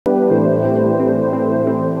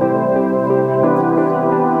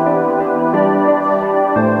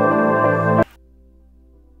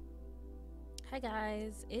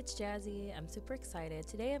it's Jazzy. I'm super excited.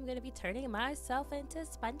 Today I'm going to be turning myself into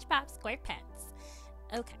Spongebob SquarePants.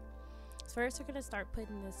 Okay, so first we're going to start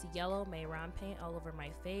putting this yellow Mayron paint all over my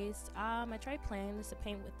face. I tried playing this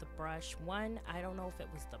paint with the brush. I don't know if it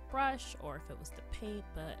was the brush or if it was the paint,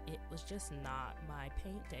 but it was just not my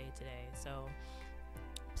paint day today. So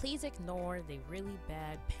please ignore the really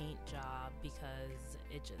bad paint job because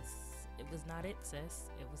it was not it, sis.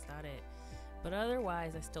 It was not it. But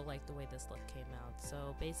otherwise, I still like the way this look came out.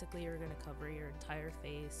 So basically, you're going to cover your entire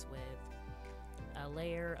face with a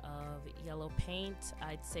layer of yellow paint.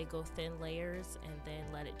 I'd say go thin layers and then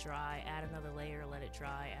let it dry. Add another layer, let it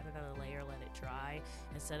dry. Add another layer, let it dry.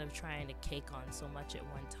 Instead of trying to cake on so much at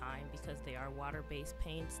one time, because they are water-based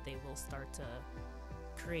paints, they will start to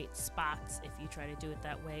create spots if you try to do it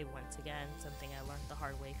that way. Once again, something I learned the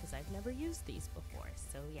hard way because I've never used these before.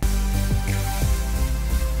 So yeah.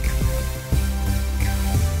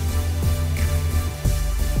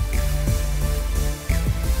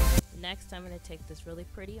 Next, I'm going to take this really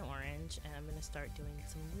pretty orange and I'm going to start doing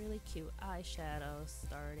some really cute eyeshadow,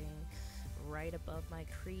 starting right above my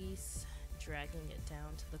crease, dragging it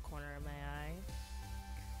down to the corner of my eye.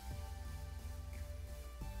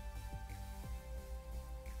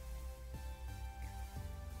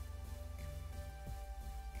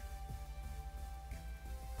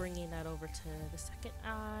 Bringing that over to the second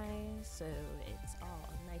eye so it's all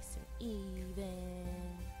nice and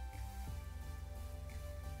even.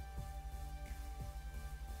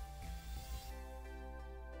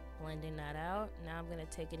 Blending that out. Now I'm going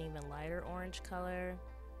to take an even lighter orange color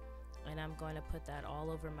and I'm going to put that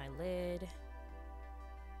all over my lid.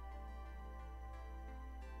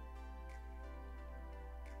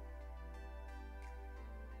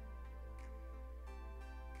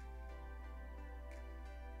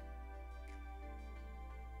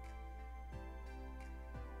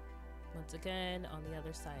 Once again, on the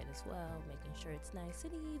other side as well, making sure it's nice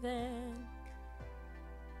and even.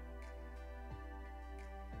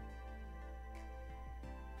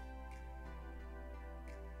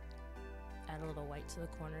 Add a little white to the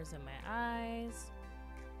corners of my eyes.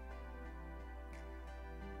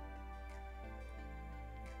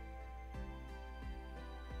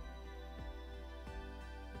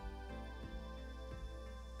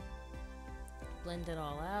 Blend it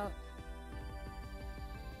all out.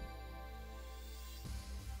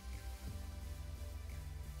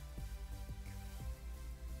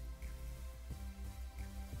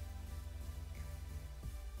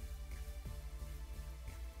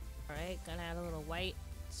 Alright, gonna add a little white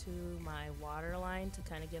to my waterline to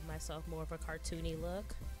kind of give myself more of a cartoony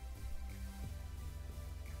look.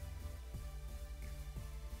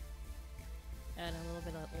 Add a little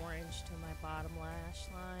bit of orange to my bottom lash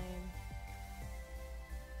line.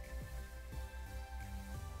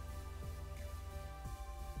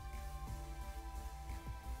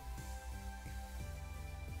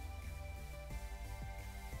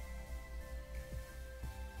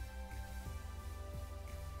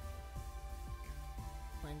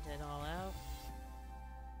 Blend it all out.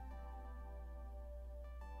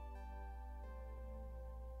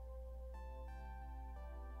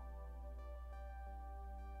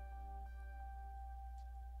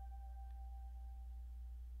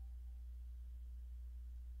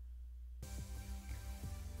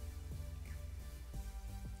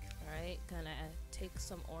 Alright, gonna take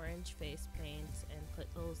some orange face paint and put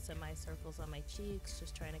little semicircles on my cheeks,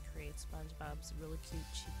 just trying to create SpongeBob's really cute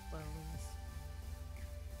cheekbones.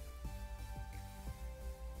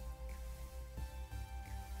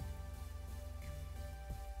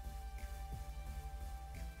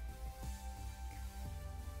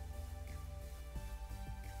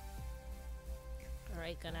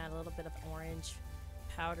 Alright, gonna add a little bit of orange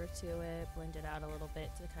powder to it, blend it out a little bit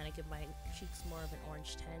to kind of give my cheeks more of an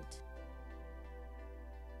orange tint.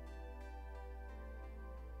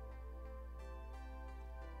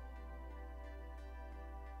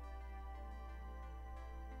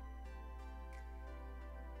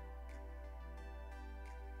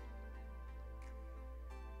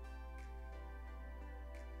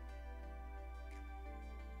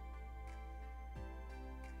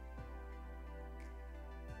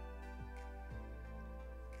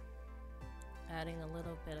 Adding a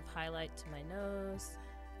little bit of highlight to my nose,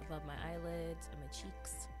 above my eyelids and my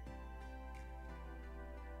cheeks.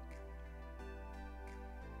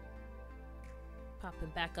 Popping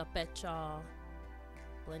back up at y'all,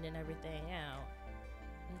 blending everything out.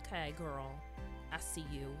 Okay, girl, I see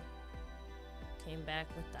you. Came back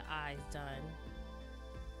with the eyes done.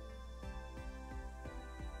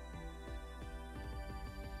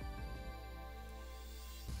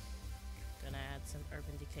 some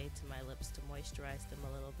Urban Decay to my my lips to moisturize them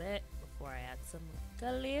a little bit before I add some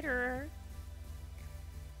glitter.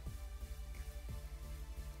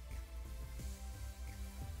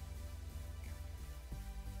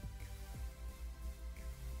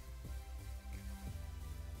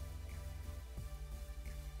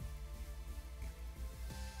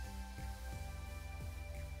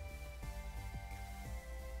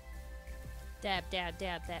 Dab, dab,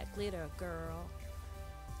 dab that glitter, girl.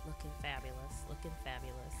 Looking fabulous, looking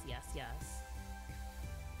fabulous. Yes, yes.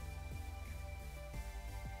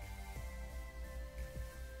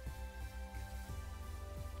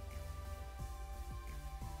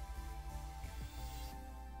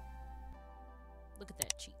 Look at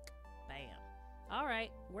that cheek. Bam. All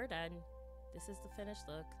right, we're done. This is the finished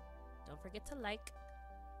look. Don't forget to like.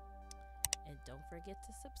 And don't forget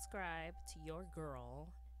to subscribe to your girl.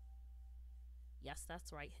 Yes,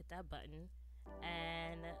 that's right. Hit that button.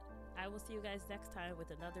 And I will see you guys next time with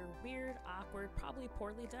another weird, awkward, probably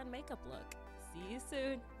poorly done makeup look. See you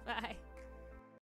soon. Bye.